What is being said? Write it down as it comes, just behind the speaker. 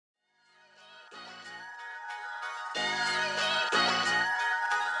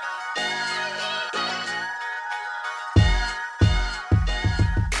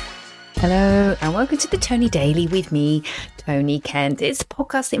Hello and welcome to the Tony Daily with me, Tony Kent. It's a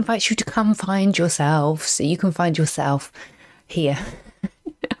podcast that invites you to come find yourself so you can find yourself here.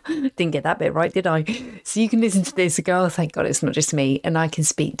 Didn't get that bit right, did I? So you can listen to this and go, oh, thank God it's not just me. And I can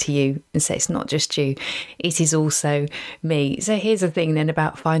speak to you and say it's not just you. It is also me. So here's the thing then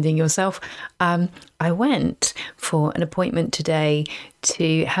about finding yourself. I went for an appointment today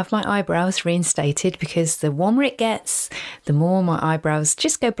to have my eyebrows reinstated because the warmer it gets, the more my eyebrows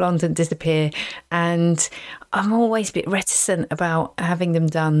just go blonde and disappear. And I'm always a bit reticent about having them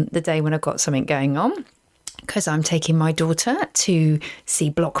done the day when I've got something going on, because I'm taking my daughter to see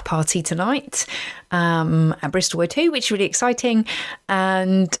Block Party tonight at Bristol O2, which is really exciting.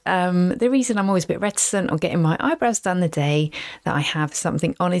 And the reason I'm always a bit reticent on getting my eyebrows done the day that I have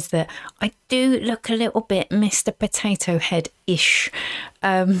something on is that I do look a little bit Mr. Potato Head-ish,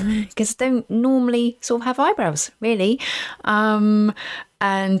 because I don't normally sort of have eyebrows, really.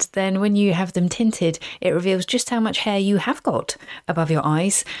 And then when you have them tinted, it reveals just how much hair you have got above your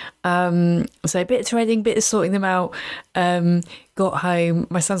eyes. So a bit of threading, bit of sorting them out. Got home.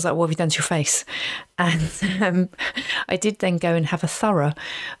 My son's like, what have you done to your face? And I did then go and have a thorough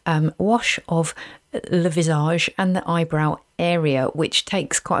wash of the visage and the eyebrow area, which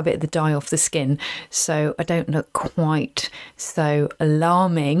takes quite a bit of the dye off the skin. So I don't look quite so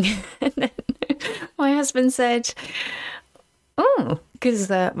alarming. And then my husband said, oh, because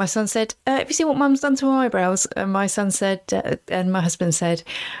my son said, have you seen what Mum's done to her eyebrows? And my son said, and my husband said,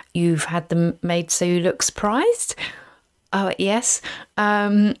 you've had them made so you look surprised? Oh, yes.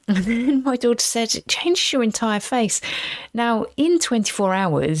 And then my daughter said, it changes your entire face. Now, in 24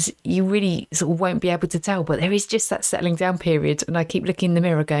 hours, you really sort of won't be able to tell, but there is just that settling down period. And I keep looking in the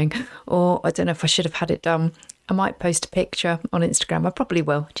mirror going, oh, I don't know if I should have had it done. I might post a picture on Instagram. I probably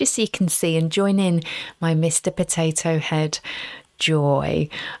will, just so you can see and join in my Mr. Potato Head joy.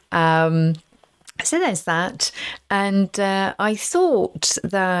 So there's that. And I thought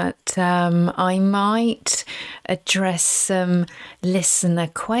that I might address some listener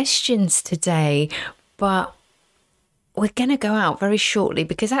questions today, but we're going to go out very shortly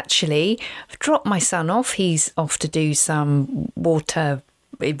because actually I've dropped my son off. He's off to do some water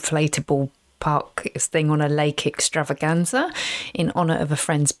inflatable park thing on a lake extravaganza in honour of a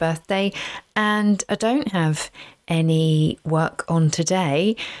friend's birthday, and I don't have any work on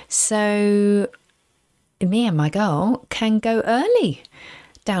today, so me and my girl can go early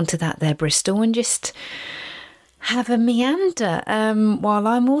down to that there Bristol and just have a meander, while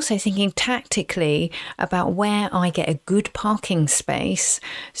I'm also thinking tactically about where I get a good parking space,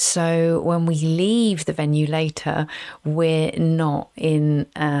 so when we leave the venue later we're not in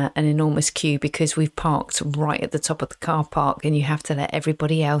an enormous queue, because we've parked right at the top of the car park and you have to let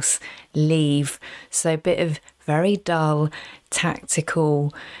everybody else leave. So a bit of very dull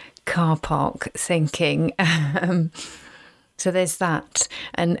tactical car park thinking. So there's that.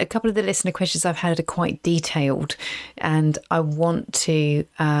 And a couple of the listener questions I've had are quite detailed, and I want to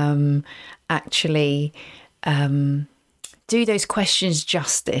actually do those questions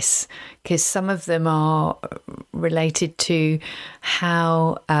justice, because some of them are related to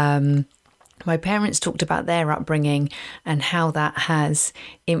how my parents talked about their upbringing and how that has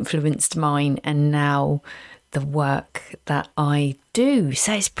influenced mine and now the work that I do.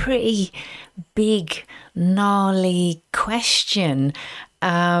 So it's pretty big, gnarly question.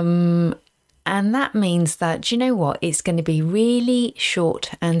 And that means that, do you know what? It's going to be really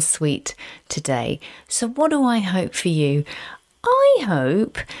short and sweet today. So what do I hope for you? I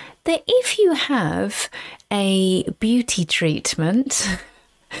hope that if you have a beauty treatment,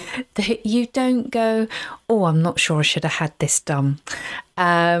 that you don't go, oh, I'm not sure I should have had this done.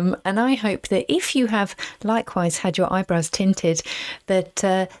 And I hope that if you have likewise had your eyebrows tinted,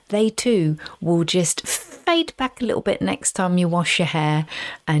 that they too will just fade back a little bit next time you wash your hair,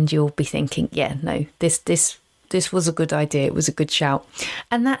 and you'll be thinking, yeah, no, this was a good idea. It was a good shout.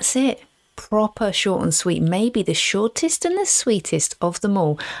 And that's it. Proper short and sweet, maybe the shortest and the sweetest of them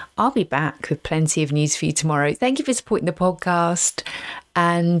all. I'll be back with plenty of news for you tomorrow. Thank you for supporting the podcast.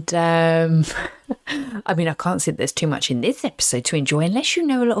 And I mean, I can't say that there's too much in this episode to enjoy unless you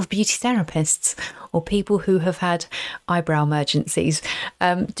know a lot of beauty therapists or people who have had eyebrow emergencies.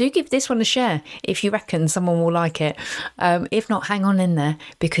 Do give this one a share if you reckon someone will like it. If not, hang on in there,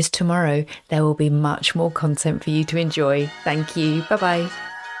 because tomorrow there will be much more content for you to enjoy. Thank you. Bye-bye.